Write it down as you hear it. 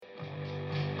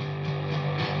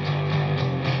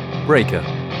Breaker.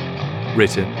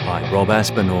 Written by Rob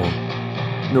Aspinall.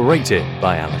 Narrated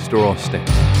by Alistair Austin.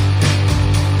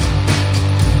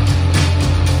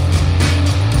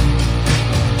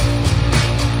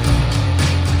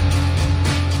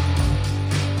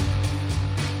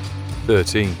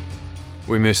 "13.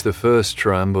 We missed the first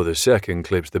tram, but the second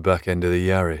clips the back end of the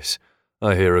Yaris.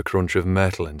 I hear a crunch of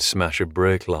metal and smash of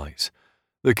brake lights.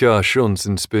 The car shunts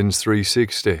and spins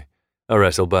 360. I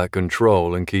wrestle back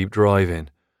control and keep driving.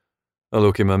 I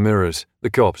look in my mirrors. The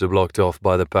cops are blocked off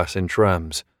by the passing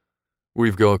trams.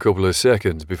 We've got a couple of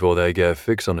seconds before they get a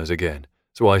fix on us again,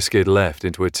 so I skid left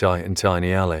into a tight and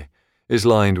tiny alley. It's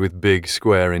lined with big,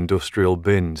 square industrial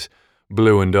bins,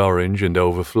 blue and orange and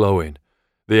overflowing.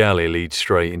 The alley leads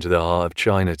straight into the heart of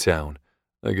Chinatown.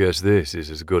 I guess this is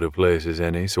as good a place as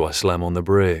any, so I slam on the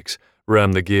brakes,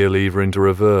 ram the gear lever into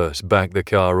reverse, back the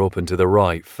car up and to the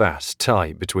right, fast,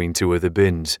 tight between two of the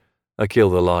bins. I kill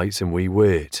the lights and we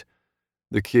wait.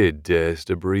 The kid dares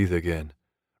to breathe again,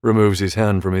 removes his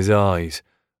hand from his eyes.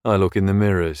 I look in the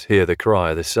mirrors, hear the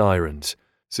cry of the sirens,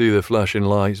 see the flashing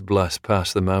lights blast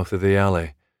past the mouth of the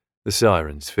alley. The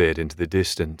sirens fade into the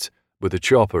distance, but the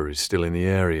chopper is still in the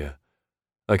area.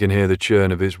 I can hear the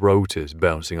churn of its rotors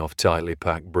bouncing off tightly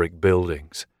packed brick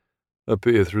buildings. I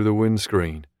peer through the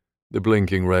windscreen. The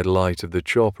blinking red light of the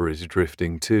chopper is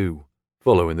drifting too,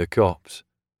 following the cops.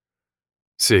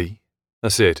 "See," I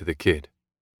say to the kid,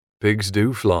 "pigs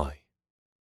do fly."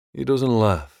 He doesn't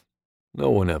laugh. No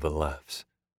one ever laughs.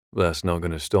 But that's not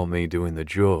going to stop me doing the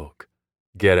joke.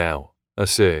 "Get out," I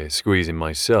say, squeezing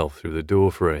myself through the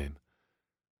doorframe.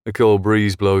 A cold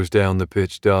breeze blows down the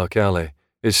pitch-dark alley.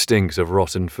 It stinks of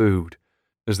rotten food.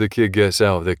 As the kid gets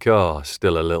out of the car,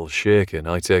 still a little shaken,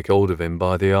 I take hold of him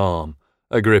by the arm.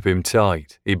 I grip him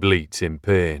tight. He bleats in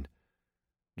pain.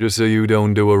 "Just so you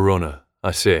don't do a runner,"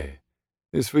 I say.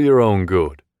 "It's for your own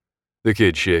good." The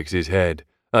kid shakes his head.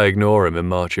 I ignore him and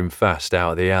march him fast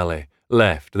out of the alley,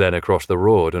 left, then across the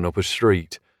road and up a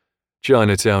street.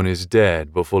 Chinatown is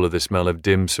dead, but full of the smell of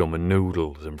dim sum and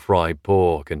noodles and fried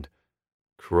pork and...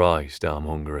 Christ, I'm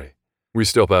hungry. We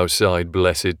stop outside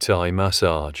Blessed Thai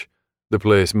Massage, the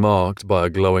place marked by a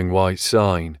glowing white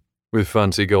sign, with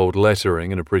fancy gold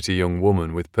lettering and a pretty young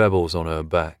woman with pebbles on her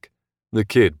back. The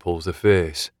kid pulls a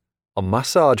face. "A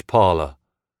massage parlour?"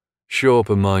 "Show up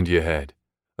and mind your head,"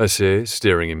 I say,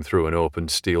 steering him through an open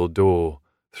steel door,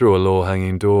 through a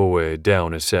low-hanging doorway,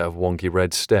 down a set of wonky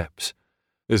red steps.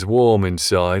 It's warm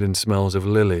inside and smells of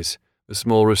lilies, a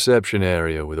small reception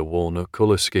area with a walnut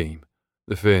colour scheme.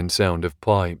 The faint sound of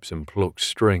pipes and plucked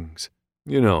strings.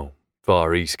 You know,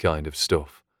 Far East kind of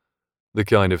stuff. The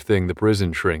kind of thing the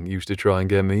prison shrink used to try and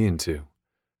get me into.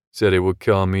 Said it would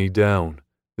calm me down,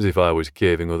 as if I was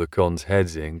caving other cons'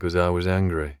 heads in because I was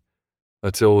angry.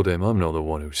 I told him I'm not the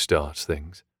one who starts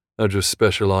things. I just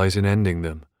specialise in ending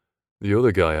them. The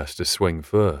other guy has to swing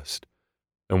first.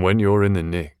 And when you're in the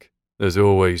nick, there's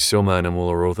always some animal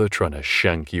or other trying to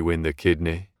shank you in the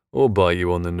kidney, or bite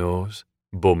you on the nose,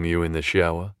 bum you in the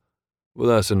shower. Well,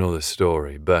 that's another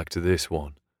story. Back to this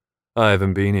one. I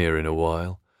haven't been here in a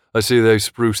while. I see they've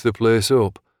spruced the place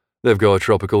up. They've got a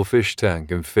tropical fish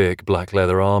tank and fake black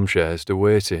leather armchairs to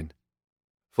wait in.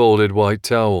 Folded white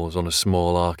towels on a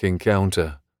small arcing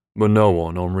counter, but no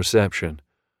one on reception.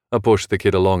 I push the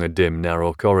kid along a dim,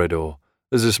 narrow corridor.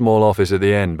 There's a small office at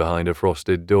the end behind a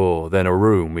frosted door, then a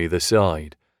room either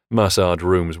side. Massage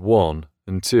rooms 1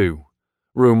 and 2.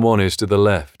 Room 1 is to the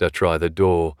left. I try the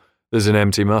door. There's an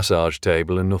empty massage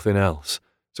table and nothing else,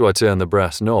 so I turn the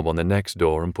brass knob on the next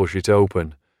door and push it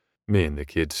open. Me and the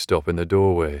kid stop in the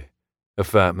doorway. A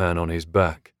fat man on his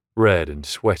back, red and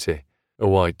sweaty, a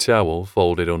white towel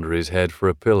folded under his head for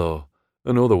a pillow,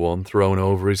 another one thrown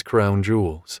over his crown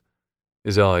jewels.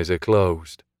 His eyes are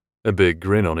closed, a big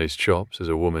grin on his chops as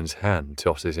a woman's hand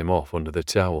tosses him off under the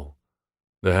towel.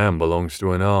 The hand belongs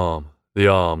to an arm. The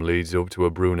arm leads up to a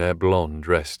brunette blonde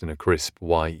dressed in a crisp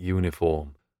white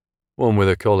uniform, one with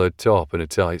a collared top and a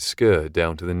tight skirt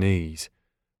down to the knees,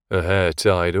 her hair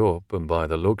tied up and, by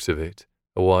the looks of it,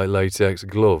 a white latex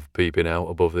glove peeping out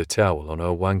above the towel on her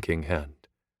wanking hand.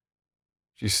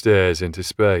 She stares into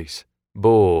space,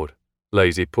 bored,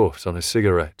 lazy puffs on a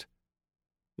cigarette.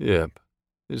 Yep,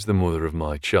 it's the mother of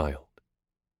my child.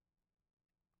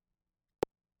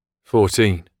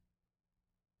 14.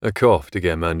 I cough to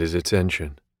get Mandy's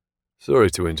attention.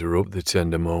 Sorry to interrupt the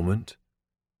tender moment.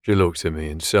 She looks at me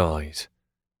and sighs.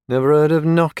 "Never heard of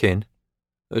knocking?"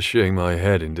 I shake my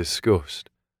head in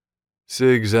disgust.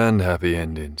 Cigs and happy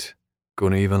endings.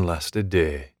 Couldn't even last a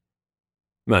day.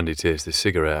 Mandy takes the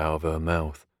cigarette out of her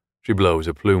mouth. She blows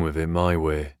a plume of it my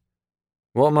way.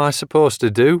 "What am I supposed to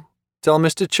do? Tell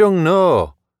Mr. Chung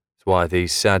no?" That's why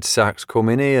these sad sacks come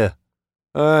in here.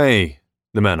 Hey,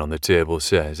 the man on the table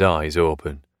says, eyes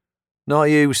open. Not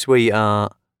you,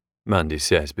 sweetheart, Mandy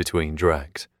says between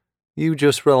drags. You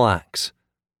just relax.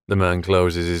 The man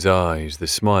closes his eyes, the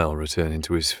smile returning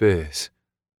to his face.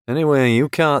 Anyway, you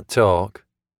can't talk,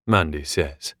 Mandy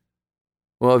says.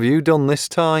 What have you done this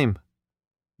time?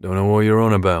 Don't know what you're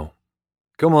on about.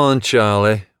 Come on,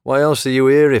 Charlie. Why else are you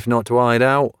here if not to hide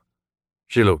out?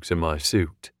 She looks at my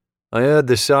suit. I heard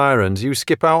the sirens. You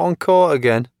skip out on court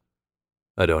again.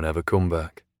 I don't have a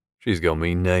comeback. She's got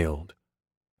me nailed.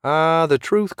 The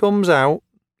truth comes out,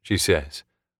 she says.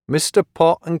 Mr.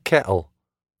 Pot and Kettle.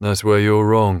 That's where you're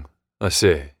wrong, I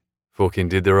say. Fucking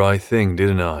did the right thing,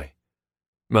 didn't I?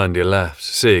 Mandy laughs,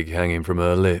 cig hanging from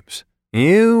her lips.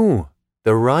 You,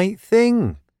 the right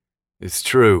thing. It's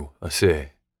true, I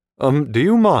say. Do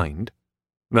you mind?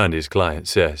 Mandy's client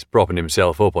says, propping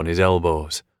himself up on his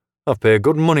elbows. I've paid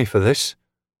good money for this.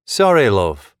 Sorry,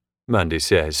 love, Mandy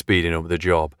says, speeding up the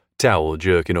job, towel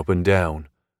jerking up and down.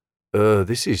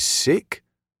 This is sick,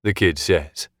 the kid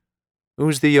says.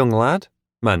 Who's the young lad?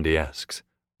 Mandy asks.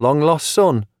 Long lost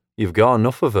son. You've got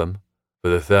enough of 'em.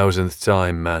 For the 1000th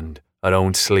time, Mand, I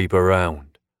don't sleep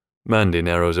around. Mandy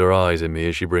narrows her eyes at me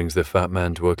as she brings the fat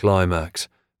man to a climax.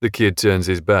 The kid turns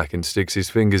his back and sticks his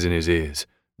fingers in his ears.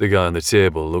 The guy on the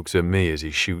table looks at me as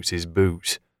he shoots his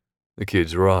boots. The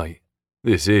kid's right.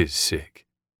 This is sick.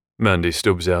 Mandy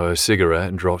stubs out her cigarette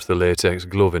and drops the latex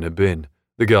glove in a bin.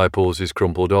 The guy pulls his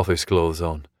crumpled office clothes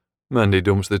on. Mandy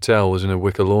dumps the towels in a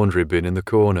wicker laundry bin in the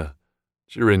corner.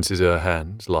 She rinses her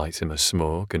hands, lights him a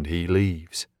smoke, and he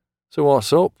leaves. So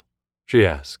what's up? She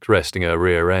asks, resting her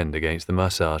rear end against the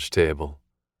massage table.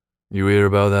 You hear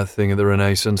about that thing at the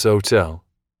Renaissance Hotel?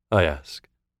 I ask.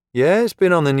 Yeah, it's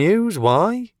been on the news.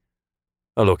 Why?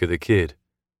 I look at the kid.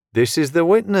 This is the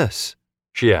witness,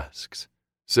 she asks.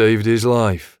 Saved his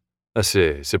life, I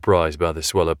say, surprised by the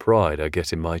swell of pride I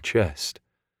get in my chest.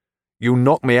 You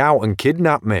knocked me out and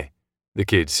kidnapped me, the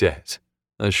kid says.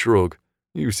 I shrug.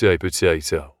 You say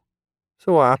potato.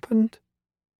 So what happened?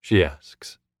 She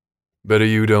asks. Better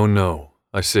you don't know,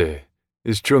 I say.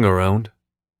 Is Chung around?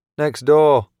 Next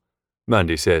door,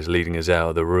 Mandy says, leading us out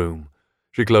of the room.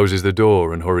 She closes the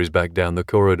door and hurries back down the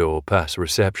corridor past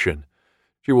reception.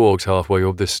 She walks halfway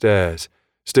up the stairs,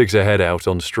 sticks her head out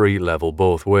on street level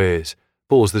both ways,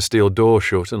 pulls the steel door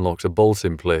shut and locks a bolt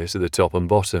in place at the top and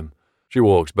bottom. She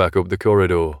walks back up the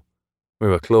corridor. We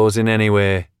were closing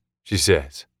anyway, she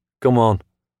says. Come on.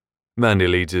 Mandy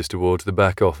leads us towards the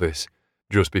back office.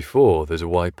 Just before, there's a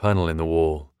white panel in the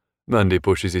wall. Mandy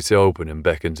pushes it open and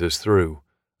beckons us through.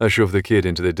 I shove the kid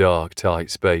into the dark,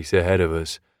 tight space ahead of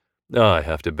us. I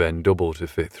have to bend double to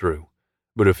fit through.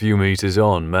 But a few meters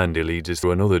on, Mandy leads us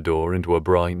through another door into a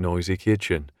bright, noisy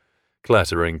kitchen.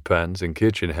 Clattering pans and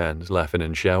kitchen hands laughing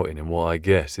and shouting in what I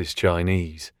guess is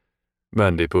Chinese.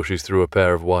 Mandy pushes through a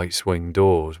pair of white swing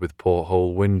doors with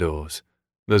porthole windows.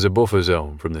 There's a buffer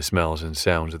zone from the smells and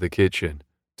sounds of the kitchen.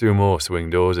 2 more swing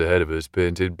doors ahead of us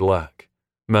painted black.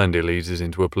 Mandy leads us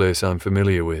into a place I'm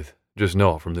familiar with, just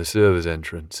not from the server's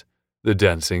entrance. The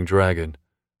Dancing Dragon.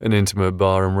 An intimate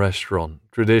bar and restaurant,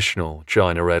 traditional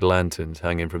China red lanterns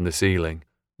hanging from the ceiling,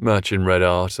 matching red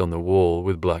art on the wall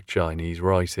with black Chinese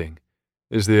writing.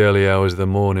 It's the early hours of the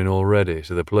morning already,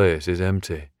 so the place is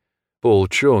empty. Paul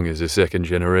Chung is a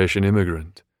second-generation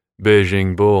immigrant,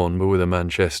 Beijing-born but with a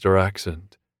Manchester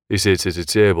accent. He sits at a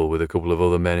table with a couple of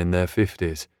other men in their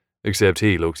 50s, except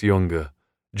he looks younger,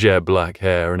 jet black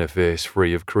hair and a face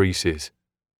free of creases.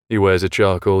 He wears a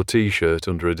charcoal t-shirt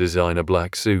under a designer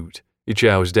black suit. He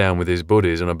chows down with his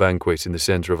buddies on a banquet in the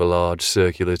centre of a large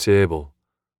circular table.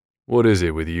 What is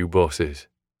it with you bosses?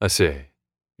 I say.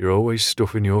 You're always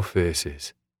stuffing your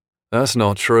faces. That's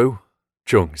not true,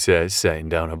 Chung says, setting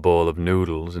down a bowl of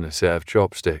noodles and a set of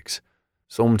chopsticks.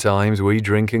 Sometimes we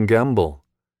drink and gamble.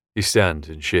 He stands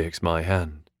and shakes my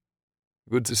hand.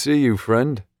 Good to see you,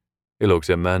 friend. He looks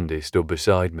at Mandy, stood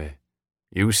beside me.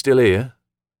 You still here?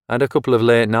 Had a couple of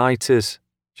late-nighters,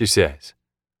 she says.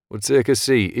 Well, take a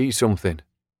seat, eat something.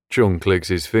 Chung clicks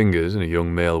his fingers and a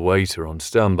young male waiter on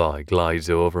standby glides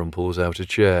over and pulls out a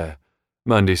chair.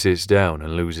 Mandy sits down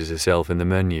and loses herself in the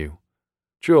menu.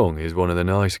 Chung is one of the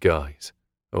nice guys.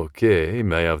 Okay, he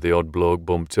may have the odd bloke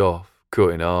bumped off, cut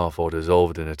in half or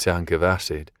dissolved in a tank of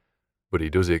acid, but he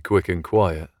does it quick and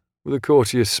quiet, with a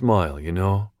courteous smile, you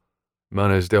know.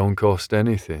 Manners don't cost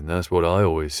anything, that's what I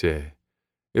always say.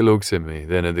 He looks at me,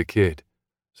 then at the kid.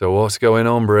 So what's going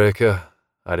on, Breaker?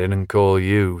 I didn't call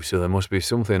you, so there must be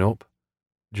something up.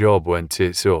 Job went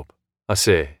tits up, I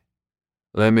say.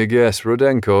 Let me guess,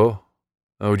 Rudenko?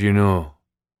 How'd you know?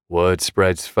 Word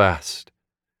spreads fast.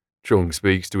 Chung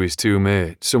speaks to his two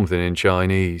mates, something in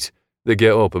Chinese. They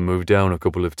get up and move down a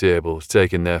couple of tables,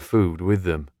 taking their food with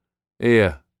them.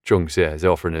 Here, Chung says,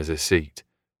 offering us a seat.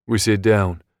 We sit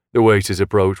down. The waiters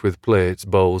approach with plates,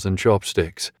 bowls and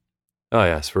chopsticks. I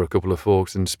ask for a couple of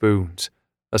forks and spoons.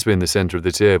 I spin the centre of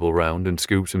the table round and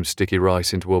scoop some sticky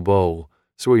rice into a bowl,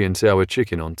 sweet and sour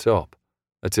chicken on top.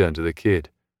 I turn to the kid.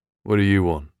 What do you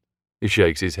want? He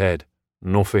shakes his head.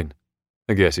 Nothing.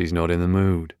 I guess he's not in the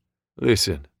mood.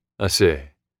 Listen, I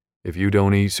say, if you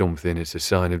don't eat something, it's a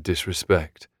sign of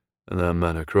disrespect, and that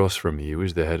man across from you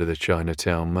is the head of the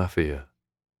Chinatown Mafia.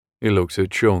 He looks at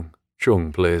Chung.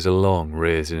 Chung plays along,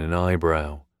 raising an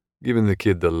eyebrow, giving the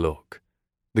kid the look.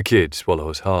 The kid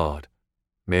swallows hard.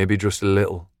 Maybe just a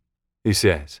little, he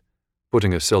says,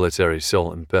 putting a solitary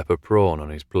salt and pepper prawn on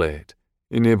his plate.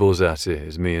 He nibbles at it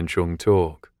as me and Chung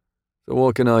talk. So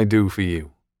what can I do for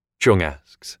you? Chung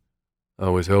asks. I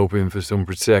was hoping for some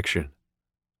protection.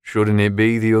 Shouldn't it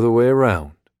be the other way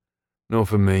around? Not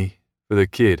for me, for the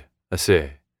kid, I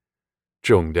say.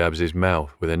 Chung dabs his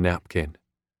mouth with a napkin.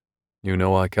 You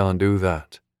know I can't do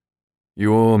that.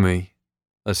 You owe me,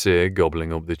 I say,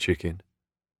 gobbling up the chicken.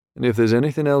 And if there's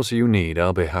anything else you need,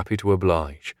 I'll be happy to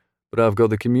oblige. But I've got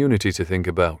the community to think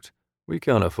about. We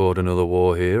can't afford another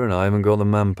war here, and I haven't got the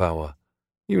manpower.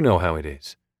 You know how it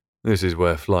is. This is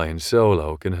where flying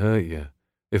solo can hurt you.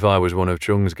 If I was one of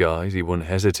Chung's guys, he wouldn't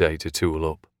hesitate to tool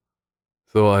up.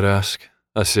 Thought I'd ask,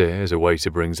 I say, as a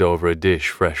waiter brings over a dish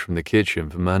fresh from the kitchen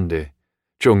for Mandy.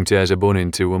 Chung tears a bun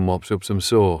in two and mops up some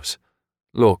sauce.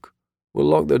 Look, we'll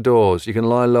lock the doors. You can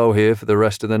lie low here for the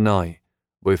rest of the night.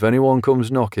 But if anyone comes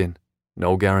knocking,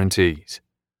 no guarantees.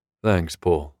 Thanks,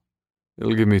 Paul.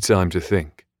 It'll give me time to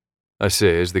think, I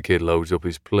say as the kid loads up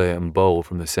his plate and bowl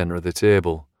from the centre of the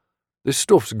table. This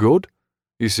stuff's good,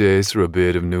 he says through a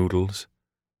beard of noodles.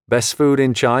 Best food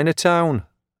in Chinatown,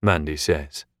 Mandy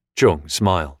says. Chung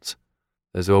smiles.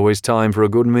 There's always time for a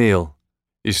good meal.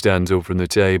 He stands up from the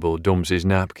table, dumps his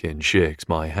napkin, shakes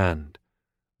my hand.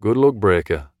 Good luck,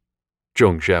 Breaker.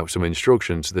 Chung shouts some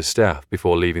instructions to the staff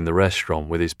before leaving the restaurant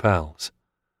with his pals.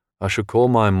 I should call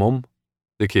my mum,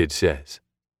 the kid says.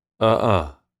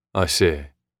 I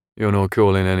say. You're not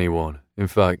calling anyone. In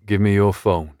fact, give me your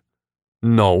phone.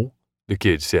 No, the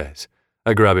kid says.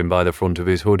 I grab him by the front of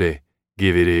his hoodie.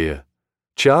 Give it here.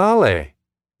 Charlie,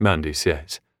 Mandy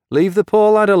says. Leave the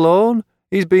poor lad alone.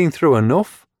 He's been through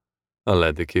enough. I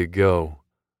let the kid go.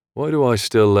 Why do I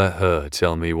still let her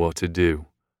tell me what to do?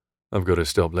 I've got to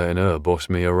stop letting her boss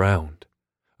me around.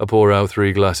 I pour out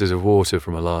 3 glasses of water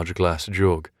from a large glass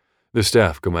jug. The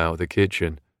staff come out of the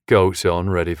kitchen, coats on,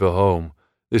 ready for home.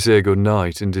 They say good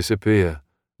night and disappear,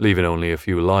 leaving only a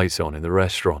few lights on in the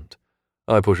restaurant.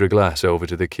 I push a glass over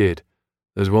to the kid.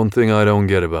 There's one thing I don't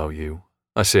get about you,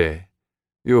 I say.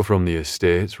 You're from the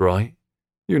estates, right?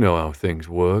 You know how things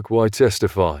work, why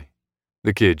testify?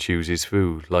 The kid chews his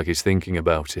food like he's thinking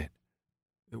about it.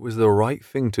 It was the right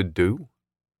thing to do?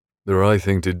 The right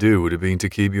thing to do would have been to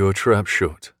keep your trap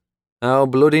shut. How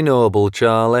bloody noble,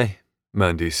 Charlie,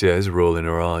 Mandy says, rolling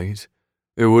her eyes.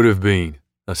 It would have been,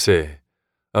 I say.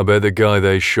 I bet the guy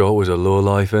they shot was a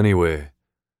lowlife anyway.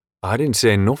 I didn't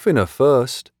say nothing at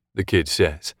first, the kid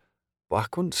says, but I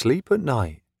couldn't sleep at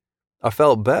night. I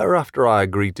felt better after I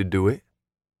agreed to do it.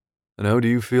 And how do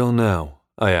you feel now?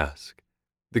 I ask.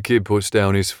 The kid puts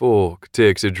down his fork,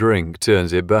 takes a drink,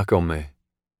 turns it back on me.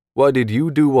 Why did you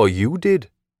do what you did?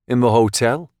 In the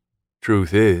hotel?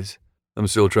 Truth is, I'm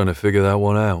still trying to figure that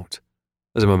one out.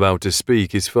 As I'm about to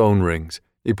speak, his phone rings.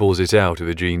 He pulls it out of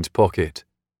a jeans pocket.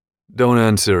 Don't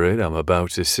answer it, I'm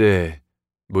about to say.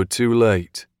 But too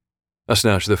late. I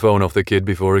snatch the phone off the kid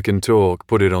before he can talk,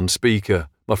 put it on speaker,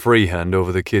 my free hand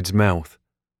over the kid's mouth.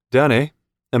 Danny,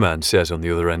 a man says on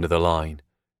the other end of the line.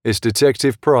 It's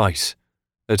Detective Price.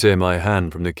 I tear my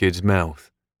hand from the kid's mouth.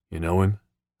 You know him?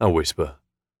 I whisper.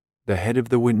 The head of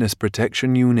the Witness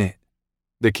Protection Unit,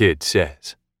 the kid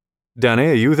says. Danny,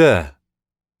 are you there?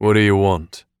 What do you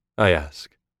want? I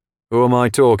ask. Who am I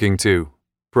talking to?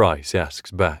 Price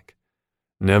asks back.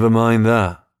 Never mind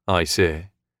that, I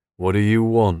say. What do you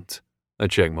want? I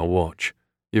check my watch.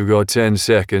 You've got 10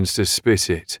 seconds to spit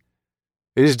it.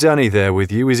 Is Danny there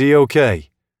with you? Is he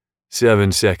okay?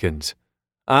 7 seconds.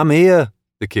 I'm here,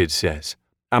 the kid says.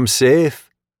 I'm safe.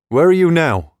 Where are you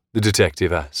now? The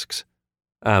detective asks.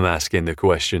 I'm asking the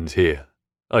questions here.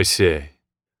 I say.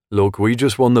 Look, we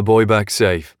just won the boy back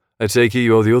safe. I take it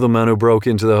you're the other man who broke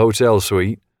into the hotel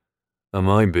suite. I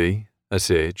might be, I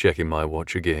say, checking my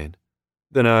watch again.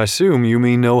 Then I assume you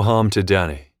mean no harm to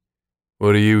Danny.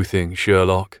 What do you think,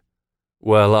 Sherlock?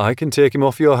 Well, I can take him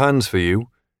off your hands for you.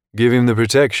 Give him the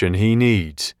protection he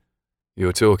needs.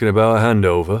 You're talking about a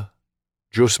handover?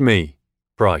 Just me,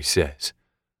 Price says.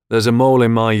 There's a mole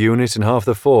in my unit and half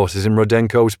the force is in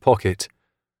Rodenko's pocket.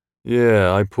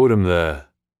 Yeah, I put him there,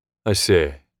 I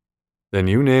say. Then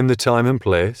you name the time and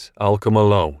place, I'll come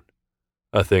alone.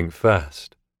 I think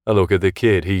fast. I look at the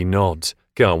kid, he nods.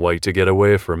 Can't wait to get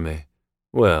away from me.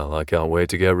 Well, I can't wait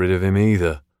to get rid of him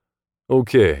either.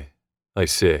 Okay, I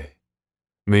say.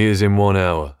 Me is in 1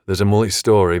 hour. There's a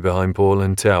multi-story behind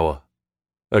Portland Tower.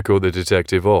 I cut the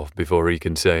detective off before he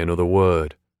can say another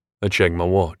word. I check my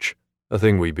watch. I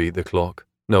think we beat the clock.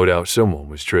 No doubt someone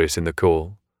was tracing the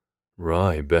call.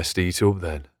 Right, best eat up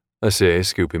then, I say,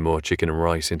 scooping more chicken and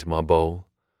rice into my bowl.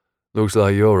 Looks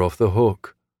like you're off the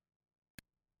hook.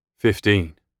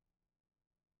 15.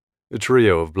 A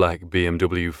trio of black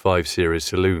BMW 5 Series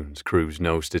saloons cruised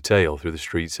nose to tail through the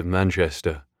streets of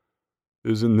Manchester.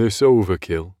 Isn't this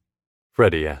overkill?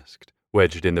 Freddie asked,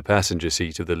 wedged in the passenger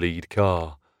seat of the lead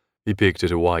car. He picked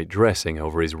at a white dressing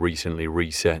over his recently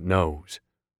reset nose.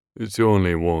 It's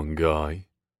only one guy.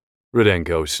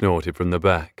 Rodenko snorted from the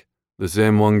back. The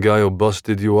same one guy who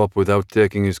busted you up without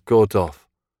taking his coat off.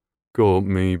 Caught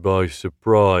me by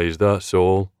surprise, that's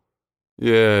all.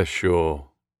 Yeah, sure,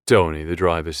 Tony, the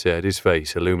driver said, his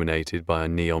face illuminated by a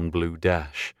neon blue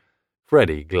dash.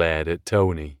 Freddie glared at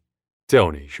Tony.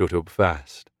 Tony shut up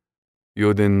fast.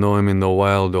 You didn't know him in the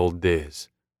wild old days,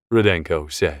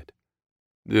 Rodenko said.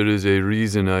 There is a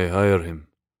reason I hire him.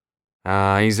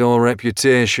 Ah, he's all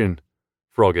reputation,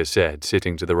 Frogger said,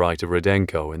 sitting to the right of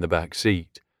Rodenko in the back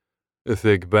seat. A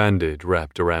thick bandage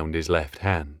wrapped around his left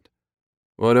hand.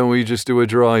 Why don't we just do a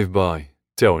drive-by,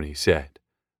 Tony said.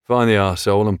 Find the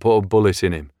arsehole and put a bullet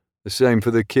in him. The same for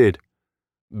the kid.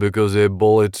 Because a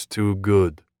bullet's too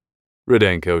good,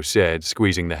 Rodenko said,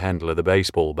 squeezing the handle of the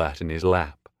baseball bat in his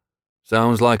lap.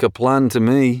 Sounds like a plan to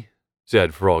me,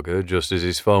 said Frogger, just as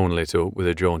his phone lit up with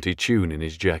a jaunty tune in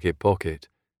his jacket pocket.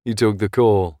 He took the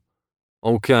call.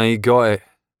 Okay, got it,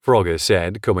 Frogger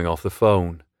said, coming off the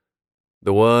phone.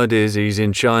 The word is he's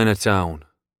in Chinatown.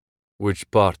 Which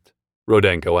part?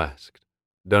 Rodenko asked.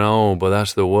 Dunno, but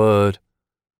that's the word.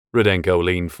 Rodenko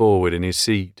leaned forward in his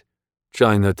seat.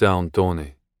 Chinatown,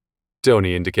 Tony.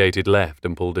 Tony indicated left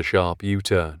and pulled a sharp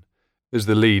U-turn. As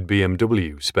the lead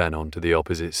BMW span onto the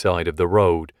opposite side of the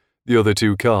road, the other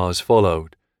two cars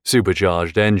followed,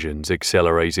 supercharged engines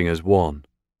accelerating as one.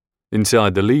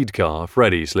 Inside the lead car,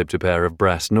 Freddie slipped a pair of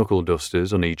brass knuckle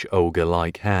dusters on each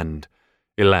ogre-like hand.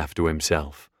 He laughed to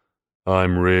himself.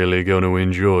 I'm really going to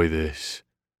enjoy this.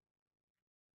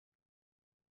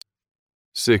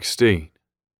 16.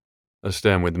 I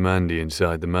stand with Mandy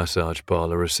inside the massage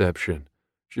parlor reception.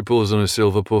 She pulls on a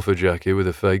silver puffer jacket with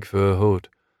a fake fur hood.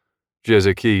 She has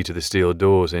a key to the steel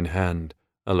doors in hand.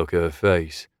 I look at her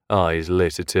face, eyes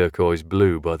lit a turquoise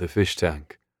blue by the fish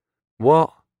tank.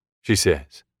 What? She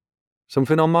says.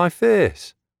 Something on my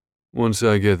face? Once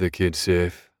I get the kid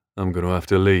safe, I'm going to have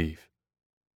to leave.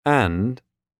 And,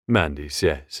 Mandy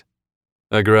says.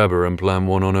 I grab her and plant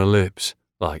one on her lips,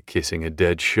 like kissing a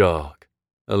dead shark.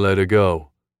 I let her go.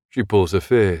 She pulls her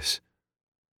face.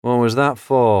 What was that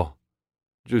for?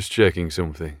 Just checking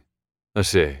something, I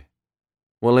say.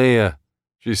 Well, here,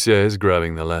 she says,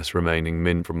 grabbing the last remaining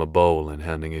mint from a bowl and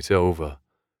handing it over.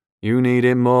 You need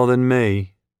it more than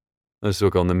me. I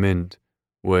suck on the mint.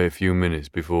 Wait a few minutes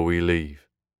before we leave,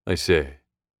 I say.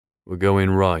 We're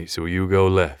going right, so you go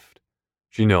left.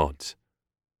 She nods.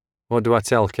 What do I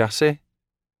tell Cassie?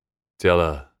 Tell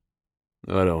her.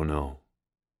 I don't know.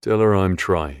 Tell her I'm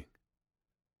trying.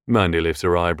 Mandy lifts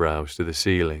her eyebrows to the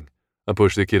ceiling. I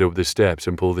push the kid up the steps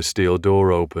and pull the steel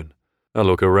door open. I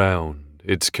look around.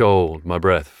 It's cold. My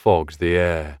breath fogs the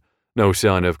air. No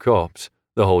sign of cops.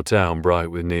 The whole town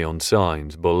bright with neon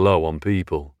signs, but low on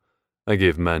people. I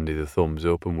give Mandy the thumbs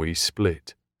up and we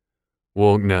split.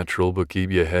 Walk natural, but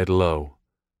keep your head low,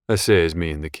 I say as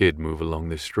me and the kid move along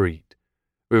the street.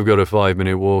 We've got a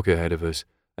 5-minute walk ahead of us,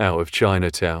 out of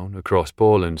Chinatown, across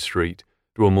Portland Street,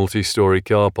 to a multi-story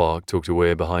car park tucked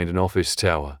away behind an office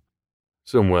tower.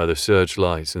 Somewhere the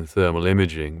searchlights and thermal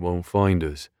imaging won't find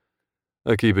us.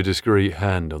 I keep a discreet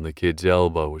hand on the kid's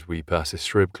elbow as we pass a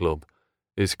strip club.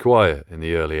 It's quiet in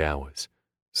the early hours.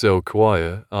 So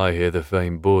quiet, I hear the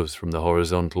faint buzz from the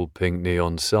horizontal pink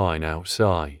neon sign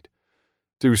outside.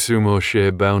 2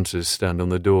 sumo-shaped bouncers stand on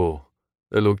the door.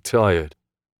 They look tired.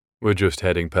 We're just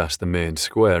heading past the main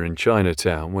square in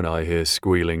Chinatown when I hear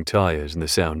squealing tires and the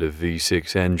sound of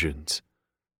V6 engines.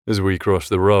 As we cross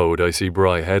the road, I see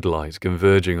bright headlights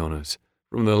converging on us.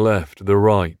 From the left, the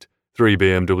right, 3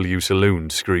 BMW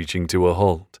saloons screeching to a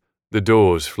halt. The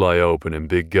doors fly open and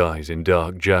big guys in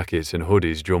dark jackets and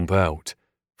hoodies jump out.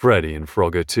 Freddie and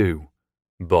Frogger too.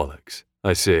 Bollocks,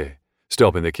 I say,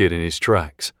 stopping the kid in his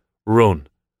tracks. Run.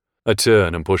 I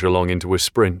turn and push along into a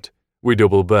sprint. We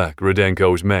double back,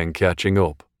 Rudenko's men catching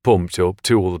up, pumped up,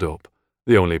 tooled up.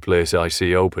 The only place I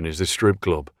see open is the strip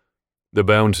club. The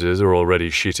bouncers are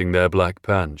already shitting their black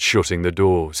pants, shutting the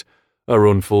doors. I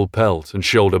run full pelt and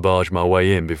shoulder barge my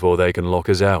way in before they can lock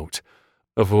us out.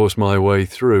 I force my way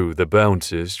through, the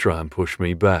bouncers try and push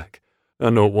me back. I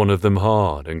nut one of them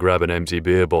hard and grab an empty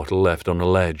beer bottle left on a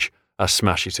ledge. I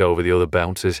smash it over the other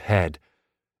bouncer's head.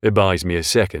 It buys me a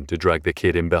second to drag the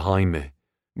kid in behind me.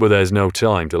 But there's no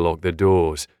time to lock the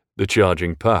doors. The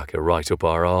charging pack are right up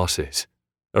our arses.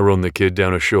 I run the kid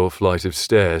down a short flight of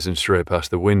stairs and straight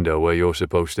past the window where you're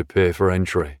supposed to pay for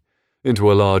entry,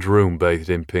 into a large room bathed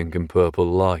in pink and purple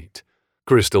light.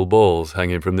 Crystal balls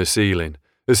hanging from the ceiling,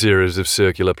 a series of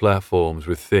circular platforms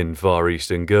with thin Far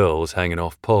Eastern girls hanging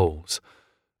off poles.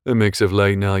 A mix of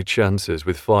late-night chances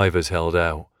with fivers held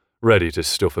out, ready to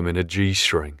stuff 'em in a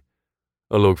G-string.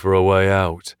 I look for a way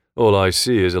out. All I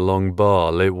see is a long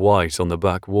bar lit white on the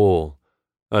back wall.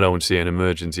 I don't see an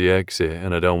emergency exit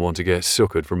and I don't want to get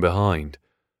suckered from behind.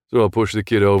 So I push the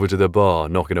kid over to the bar,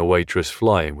 knocking a waitress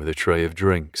flying with a tray of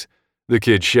drinks. The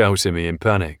kid shouts at me in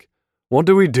panic. "What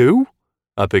do we do?"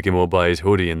 I pick him up by his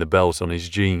hoodie and the belt on his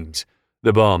jeans.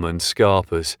 The barman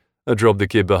scarpers. I drop the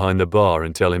kid behind the bar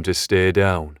and tell him to stay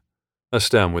down. I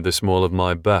stand with the small of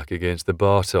my back against the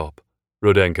bar top.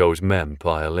 Rudenko's men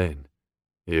pile in.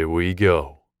 Here we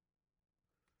go.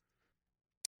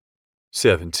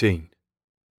 17.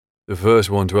 The first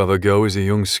one to have a go is a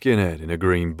young skinhead in a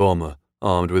green bomber,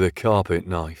 armed with a carpet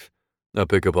knife. I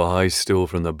pick up a high stool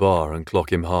from the bar and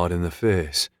clock him hard in the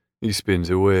face. He spins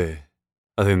away.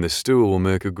 I think the stool will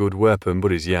make a good weapon,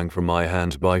 but is yanked from my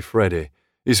hands by Freddy.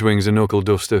 He swings a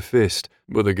knuckle-duster fist,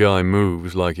 but the guy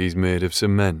moves like he's made of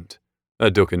cement. I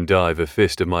duck and dive a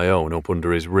fist of my own up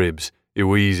under his ribs. He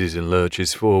wheezes and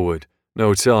lurches forward.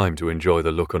 No time to enjoy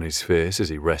the look on his face as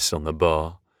he rests on the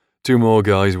bar. Two more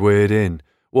guys wade in.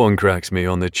 One cracks me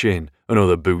on the chin,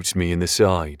 another boots me in the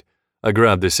side. I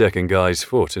grab the second guy's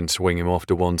foot and swing him off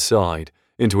to one side,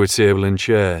 into a table and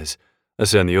chairs. I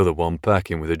send the other one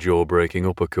packing with a jaw-breaking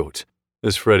uppercut.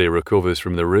 As Freddy recovers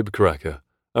from the rib cracker,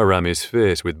 I ram his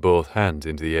face with both hands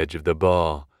into the edge of the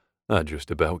bar. That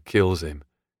just about kills him.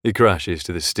 He crashes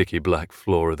to the sticky black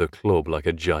floor of the club like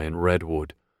a giant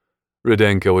redwood.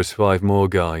 Rudenko has 5 more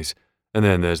guys, and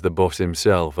then there's the boss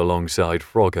himself alongside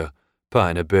Frogger,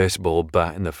 patting a baseball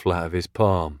bat in the flat of his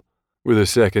palm. With a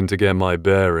second to get my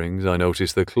bearings, I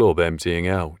notice the club emptying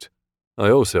out. I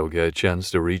also get a chance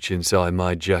to reach inside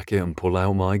my jacket and pull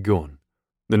out my gun.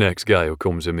 The next guy who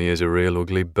comes at me is a real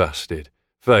ugly bastard,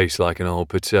 face like an old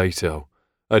potato.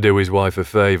 I do his wife a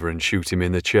favour and shoot him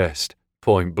in the chest,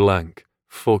 point blank.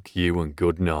 Fuck you and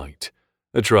good night.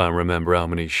 I try and remember how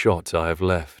many shots I have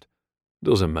left.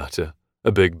 Doesn't matter.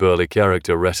 A big burly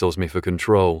character wrestles me for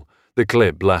control. The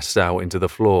clip blasts out into the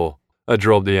floor. I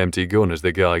drop the empty gun as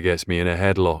the guy gets me in a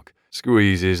headlock,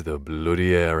 squeezes the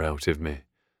bloody air out of me.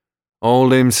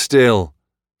 "Hold him still,"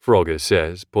 Frogger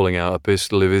says, pulling out a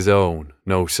pistol of his own,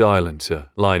 no silencer,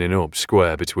 lining up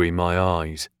square between my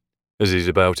eyes. As he's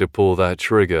about to pull that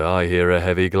trigger, I hear a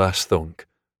heavy glass thunk.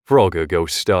 Frogger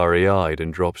goes starry-eyed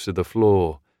and drops to the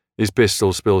floor. His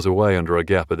pistol spills away under a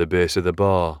gap at the base of the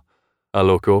bar. I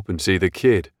look up and see the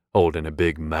kid, holding a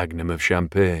big magnum of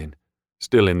champagne.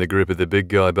 Still in the grip of the big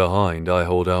guy behind, I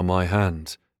hold out my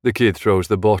hands. The kid throws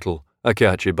the bottle. I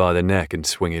catch it by the neck and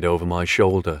swing it over my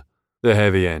shoulder. The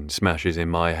heavy end smashes in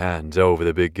my hands over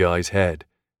the big guy's head.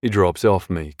 He drops off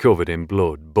me, covered in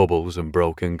blood, bubbles and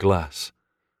broken glass.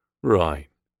 Right,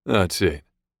 that's it.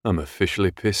 I'm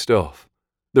officially pissed off.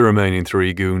 The remaining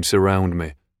 3 goons surround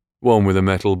me. One with a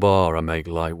metal bar, I make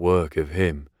light work of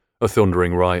him. A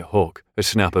thundering right hook, a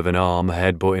snap of an arm, a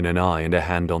headbutt in an eye and a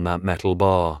hand on that metal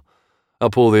bar. I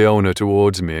pull the owner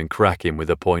towards me and crack him with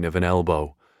the point of an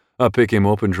elbow. I pick him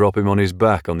up and drop him on his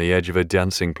back on the edge of a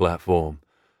dancing platform.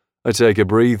 I take a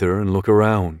breather and look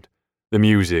around. The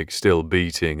music still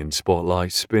beating and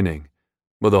spotlights spinning,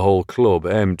 but the whole club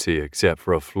empty except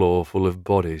for a floor full of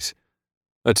bodies.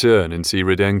 I turn and see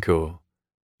Rudenko.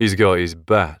 He's got his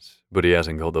bat, but he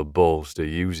hasn't got the balls to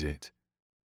use it.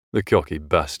 The cocky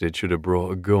bastard should have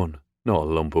brought a gun, not a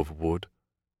lump of wood.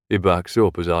 He backs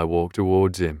up as I walk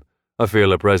towards him. I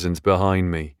feel a presence behind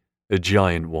me, a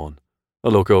giant one. I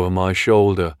look over my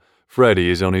shoulder. Freddy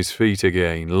is on his feet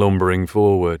again, lumbering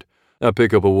forward. I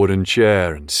pick up a wooden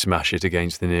chair and smash it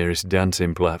against the nearest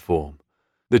dancing platform.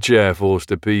 The chair falls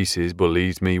to pieces but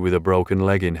leaves me with a broken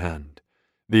leg in hand,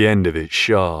 the end of it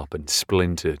sharp and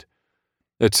splintered.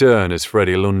 A turn as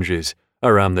Freddy lunges. I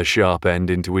ram the sharp end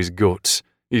into his guts.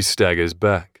 He staggers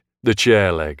back, the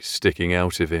chair legs sticking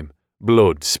out of him,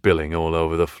 blood spilling all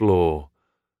over the floor.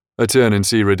 I turn and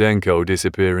see Rudenko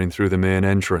disappearing through the main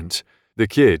entrance. The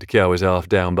kid cowers half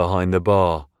down behind the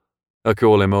bar. I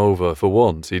call him over. For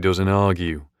once, he doesn't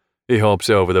argue. He hops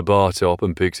over the bar top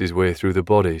and picks his way through the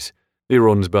bodies. He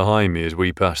runs behind me as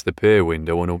we pass the pier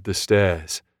window and up the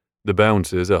stairs. The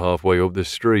bouncers are halfway up the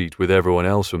street with everyone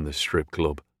else from the strip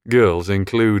club, girls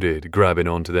included, grabbing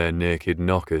onto their naked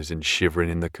knockers and shivering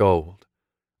in the cold.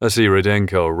 I see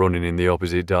Rudenko running in the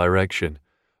opposite direction.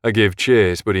 I give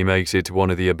chase, but he makes it to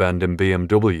one of the abandoned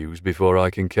BMWs before I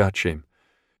can catch him.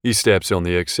 He steps on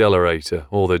the accelerator,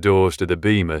 all the doors to the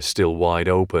Beamer still wide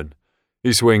open.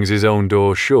 He swings his own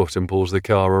door shut and pulls the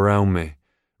car around me,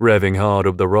 revving hard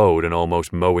up the road and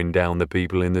almost mowing down the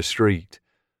people in the street.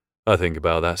 I think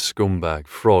about that scumbag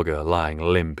Frogger lying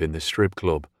limp in the strip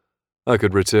club. I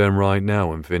could return right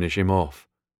now and finish him off.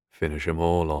 Finish 'em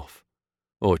all off.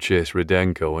 Or chase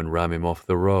Rudenko and ram him off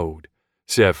the road.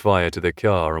 Set fire to the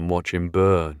car and watch him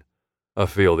burn. I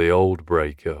feel the old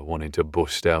breaker wanting to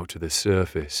bust out to the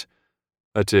surface.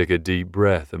 I take a deep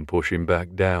breath and push him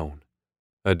back down.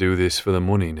 I do this for the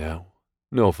money now,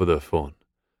 not for the fun.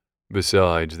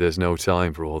 Besides, there's no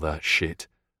time for all that shit.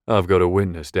 I've got a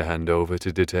witness to hand over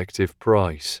to Detective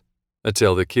Price. I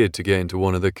tell the kid to get into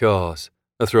one of the cars.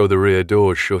 I throw the rear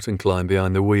doors shut and climb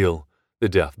behind the wheel. The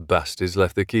daft bastards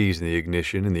left the keys in the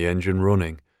ignition and the engine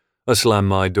running. I slam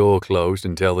my door closed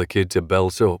and tell the kid to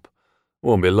belt up.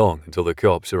 Won't be long until the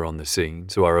cops are on the scene,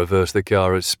 so I reverse the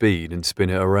car at speed and spin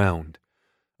it around.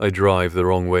 I drive the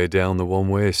wrong way down the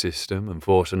one-way system and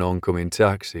force an oncoming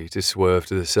taxi to swerve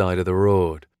to the side of the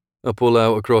road. I pull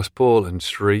out across Portland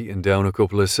Street and down a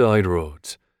couple of side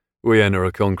roads. We enter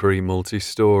a concrete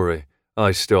multi-story.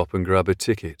 I stop and grab a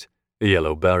ticket. A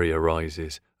yellow barrier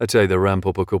rises. I take the ramp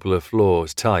up a couple of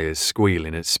floors, tires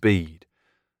squealing at speed.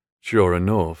 Sure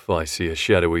enough, I see a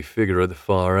shadowy figure at the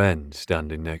far end,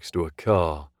 standing next to a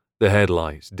car, the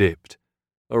headlights dipped.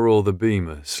 I roll the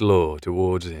Beamer slow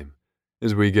towards him.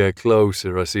 As we get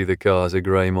closer, I see the car's a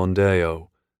grey Mondeo,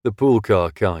 the pool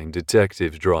car kind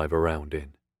detectives drive around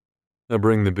in. I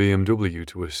bring the BMW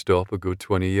to a stop a good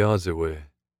 20 yards away.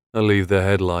 I leave the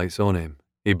headlights on him.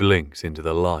 He blinks into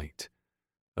the light.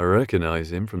 I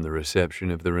recognize him from the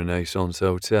reception of the Renaissance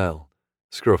Hotel.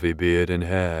 Scruffy beard and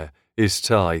hair, his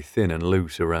tie thin and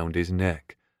loose around his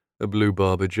neck, a blue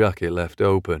Barber jacket left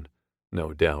open.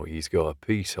 No doubt he's got a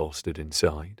piece holstered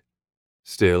inside.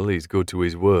 Still, he's good to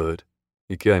his word.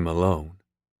 He came alone.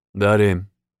 That him?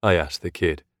 I asked the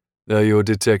kid. That your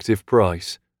Detective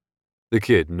Price? The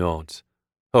kid nods,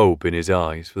 hope in his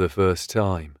eyes for the first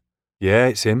time. Yeah,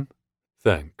 it's him.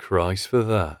 Thank Christ for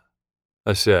that.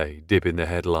 I say, dipping the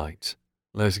headlights.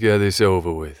 Let's get this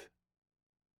over with.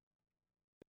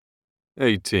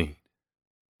 18.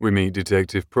 We meet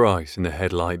Detective Price in the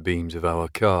headlight beams of our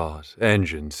cars,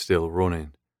 engines still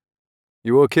running.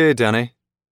 You okay, Danny?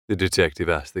 The detective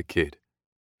asked the kid.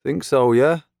 Think so,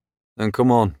 yeah? Then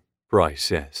come on, Price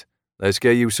says. Let's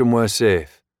get you somewhere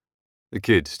safe. The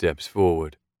kid steps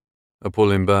forward. I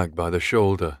pull him back by the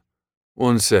shoulder.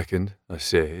 1 second, I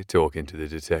say, talking to the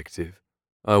detective.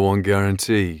 I want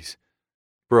guarantees.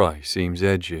 Price seems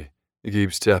edgy. He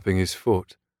keeps tapping his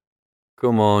foot.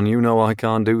 Come on, you know I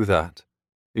can't do that,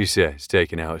 he says,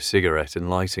 taking out a cigarette and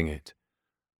lighting it.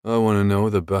 I want to know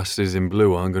the bastards in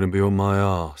blue aren't going to be up my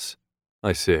arse,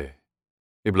 I say.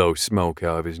 He blows smoke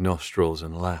out of his nostrils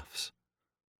and laughs.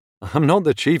 I'm not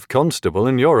the chief constable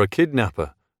and you're a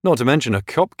kidnapper, not to mention a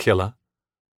cop killer.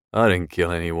 I didn't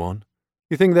kill anyone.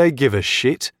 You think they give a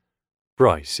shit?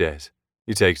 Price says.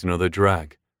 He takes another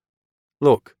drag.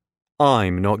 Look,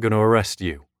 I'm not going to arrest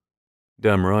you.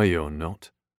 Damn right you're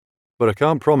not. But I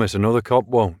can't promise another cop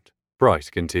won't,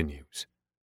 Price continues.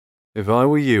 If I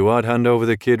were you, I'd hand over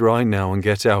the kid right now and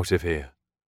get out of here.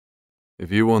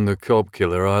 If you want the cop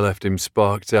killer, I left him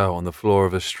sparked out on the floor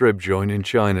of a strip joint in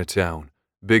Chinatown.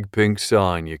 Big pink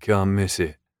sign, you can't miss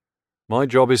it. My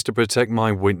job is to protect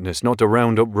my witness, not to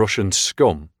round up Russian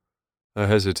scum. I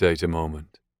hesitate a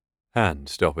moment, hand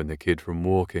stopping the kid from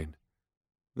walking.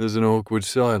 There's an awkward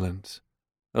silence.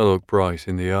 I look Price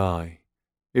in the eye.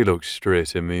 He looks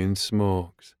straight at me and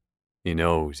smokes. He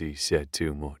knows he's said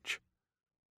too much.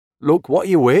 Look, what are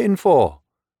you waiting for?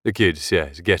 The kid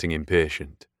says, getting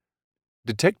impatient.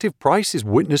 Detective Price is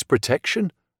witness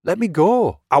protection. Let me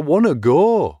go. I want to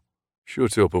go.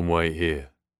 Shut up and wait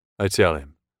here, I tell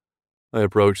him. I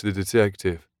approach the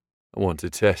detective. I want to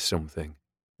test something,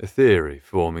 a theory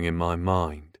forming in my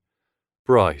mind.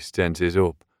 Price tenses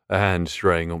up, a hand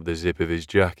straying up the zip of his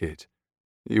jacket.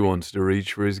 He wants to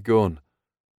reach for his gun.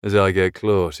 As I get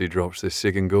close, he drops the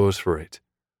cig and goes for it.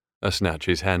 I snatch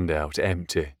his hand out,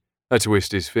 empty. I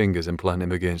twist his fingers and plant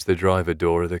him against the driver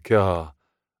door of the car.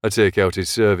 I take out his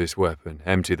service weapon,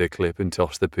 empty the clip and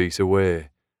toss the piece away.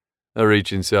 I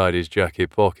reach inside his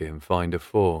jacket pocket and find a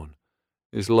phone.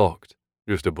 It's locked,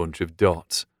 just a bunch of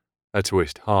dots. I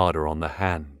twist harder on the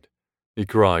hand. He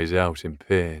cries out in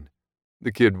pain.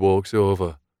 The kid walks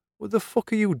over. "What the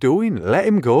fuck are you doing? Let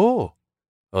him go."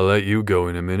 "I'll let you go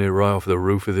in a minute, right off the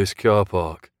roof of this car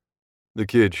park." The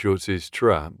kid shuts his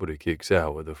trap, but he kicks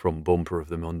out at the front bumper of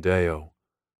the Mondeo.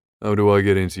 "How do I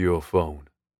get into your phone?"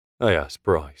 I ask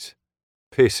Price.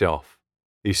 "Piss off,"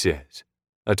 he says.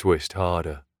 I twist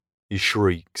harder. He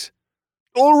shrieks.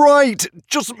 "All right,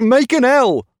 just make an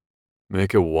L."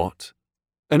 "Make a what?"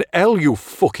 "An L, you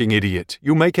fucking idiot.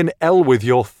 You make an L with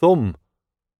your thumb."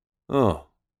 "Oh,"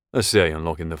 I say,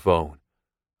 unlocking the phone.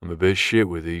 I'm a bit shit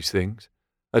with these things.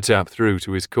 I tap through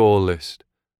to his call list.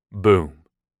 Boom.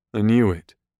 I knew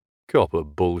it. Copper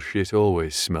bullshit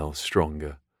always smells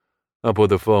stronger. I put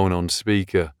the phone on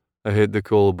speaker. I hit the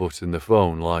call button. The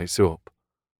phone lights up.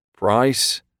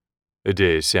 "Price?" A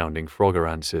dazed-sounding Frogger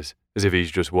answers, as if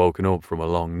he's just woken up from a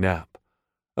long nap.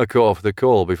 I cut off the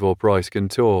call before Price can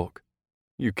talk.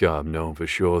 "You can't have known for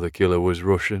sure the killer was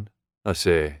Russian," I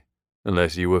say,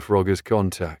 "unless you were Frogger's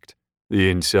contact,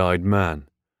 the inside man."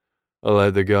 I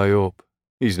let the guy up.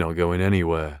 He's not going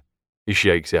anywhere. He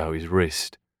shakes out his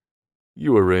wrist.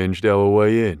 "You arranged our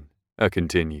way in," I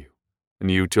continue,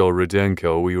 "and you told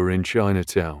Rudenko we were in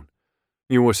Chinatown.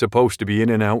 You were supposed to be in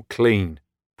and out clean,"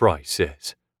 Price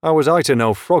says. "How was I to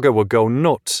know Frogger would go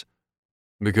nuts?"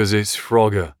 "Because it's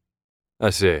Frogger,"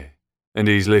 I say, "and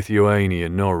he's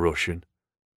Lithuanian, not Russian."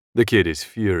 The kid is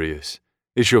furious.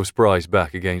 He shoves Price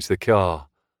back against the car.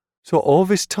 "So all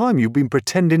this time you've been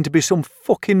pretending to be some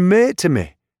fucking mate to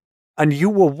me? And you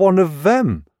were one of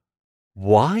them?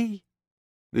 Why?"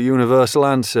 "The universal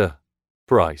answer,"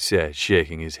 Price says,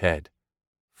 shaking his head.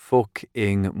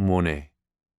 "Fucking money."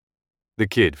 The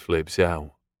kid flips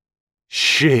out.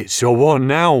 "Shit, so what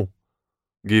now?"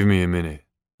 "Give me a minute,"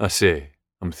 I say.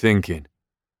 I'm thinking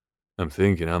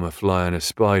I'm a fly in a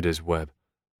spider's web.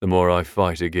 The more I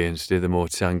fight against it, the more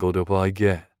tangled up I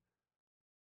get.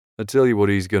 "I tell you what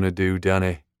he's going to do,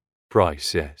 Danny," Price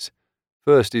says.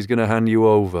 "First he's going to hand you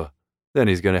over. Then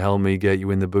he's going to help me get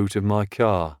you in the boot of my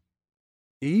car."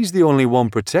 "He's the only one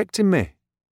protecting me,"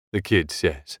 the kid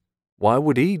says. "Why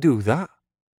would he do that?"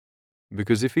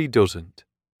 "Because if he doesn't,"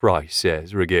 Price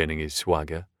says, regaining his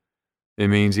swagger, "it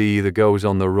means he either goes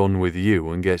on the run with you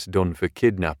and gets done for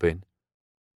kidnapping."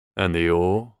 "And the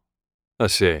ore?" I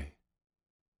say.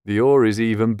 "The ore is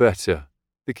even better.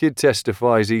 The kid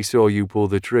testifies he saw you pull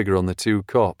the trigger on the two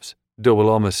cops. Double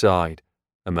homicide.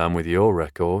 A man with your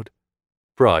record."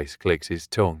 Price clicks his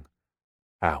tongue.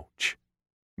 "Ouch."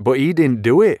 "But he didn't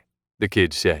do it," the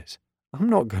kid says. "I'm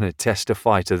not going to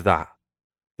testify to that."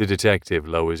 The detective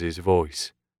lowers his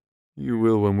voice. "You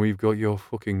will when we've got your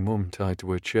fucking mum tied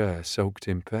to a chair, soaked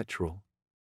in petrol."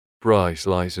 Price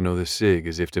lights another cig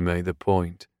as if to make the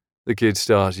point. The kid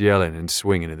starts yelling and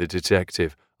swinging at the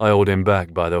detective. I hold him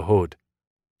back by the hood.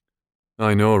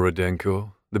 "I know,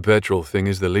 Rudenko. The petrol thing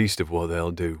is the least of what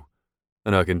they'll do.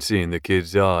 And I can see in the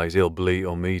kid's eyes he'll bleat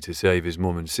on me to save his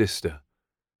mum and sister.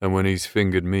 And when he's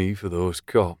fingered me for those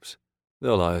cops,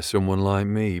 they'll hire someone like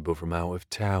me but from out of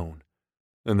town.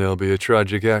 And there'll be a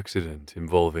tragic accident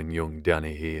involving young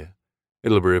Danny here.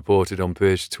 It'll be reported on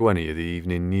page 20 of the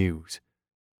evening news.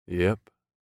 Yep,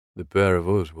 the pair of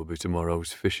us will be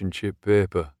tomorrow's fish and chip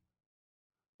paper."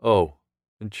 "Oh,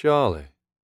 and Charlie,"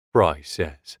 Price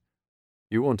says,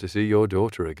 "you want to see your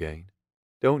daughter again,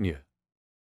 don't you?"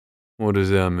 "What does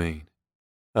that mean?"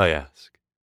 I ask.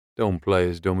 "Don't play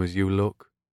as dumb as you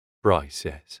look," Price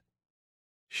says.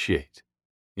 Shit,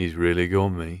 he's really got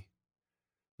me.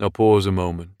 Now pause a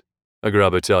moment. I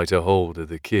grab a tighter hold of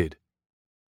the kid.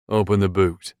 "Open the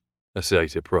boot," I say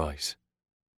to Price.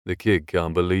 The kid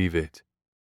can't believe it.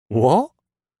 "What?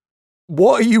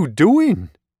 What are you doing?"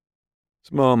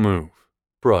 "Smart move,"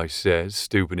 Price says,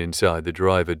 stooping inside the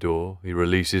driver door. He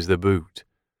releases the boot.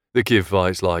 The kid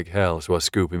fights like hell, so I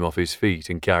scoop him off his feet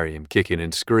and carry him kicking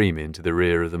and screaming to the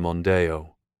rear of the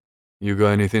Mondeo. "You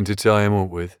got anything to tie him up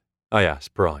with?" I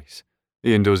ask Price.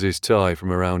 He undoes his tie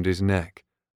from around his neck.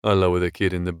 I lower the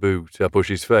kid in the boot. I push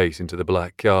his face into the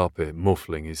black carpet,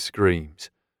 muffling his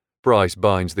screams. Price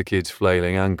binds the kid's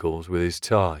flailing ankles with his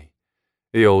tie.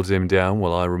 He holds him down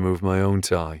while I remove my own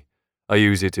tie. I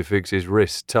use it to fix his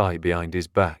wrists tight behind his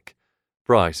back.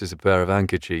 Price has a pair of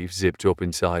handkerchiefs zipped up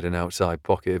inside an outside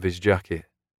pocket of his jacket.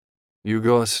 "You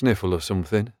got a sniffle or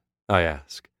something?" I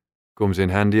ask. "Comes in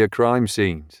handy at crime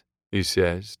scenes," he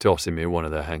says, tossing me one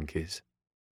of the hankies.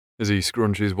 As he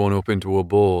scrunches one up into a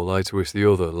ball, I twist the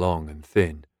other long and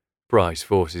thin. Price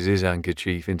forces his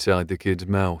handkerchief inside the kid's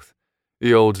mouth.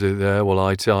 He holds it there while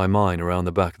I tie mine around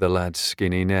the back of the lad's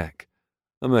skinny neck.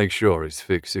 I make sure it's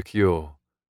fixed secure.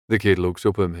 The kid looks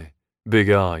up at me, big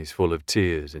eyes full of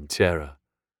tears and terror.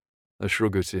 I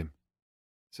shrug at him.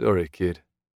 Sorry, kid.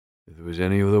 If there was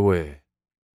any other way.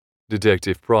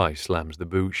 Detective Price slams the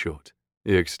boot shut.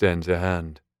 He extends a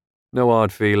hand. No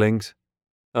hard feelings.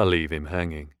 I leave him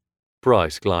hanging.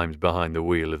 Price climbs behind the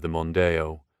wheel of the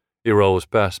Mondeo. He rolls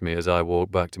past me as I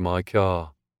walk back to my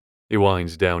car. He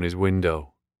winds down his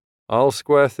window. I'll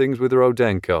square things with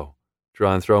Rodenko.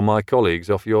 Try and throw my colleagues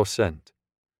off your scent.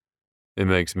 It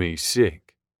makes me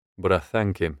sick, but I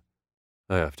thank him.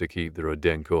 I have to keep the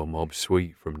Rodenko mob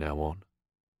sweet from now on.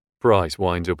 Price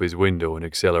winds up his window and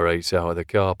accelerates out of the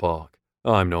car park.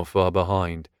 I'm not far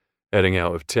behind, heading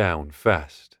out of town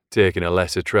fast, taking a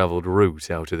lesser-travelled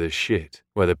route out of this shit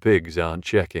where the pigs aren't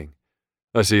checking.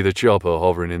 I see the chopper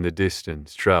hovering in the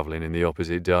distance, travelling in the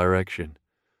opposite direction.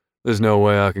 There's no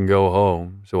way I can go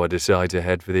home, so I decide to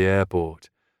head for the airport.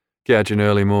 Catch an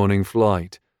early morning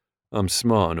flight. I'm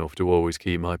smart enough to always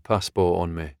keep my passport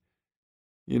on me.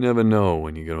 You never know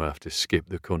when you're going to have to skip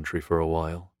the country for a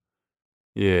while.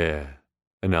 Yeah,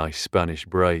 a nice Spanish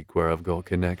break where I've got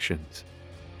connections.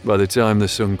 By the time the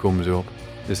sun comes up,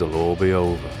 this'll all be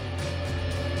over.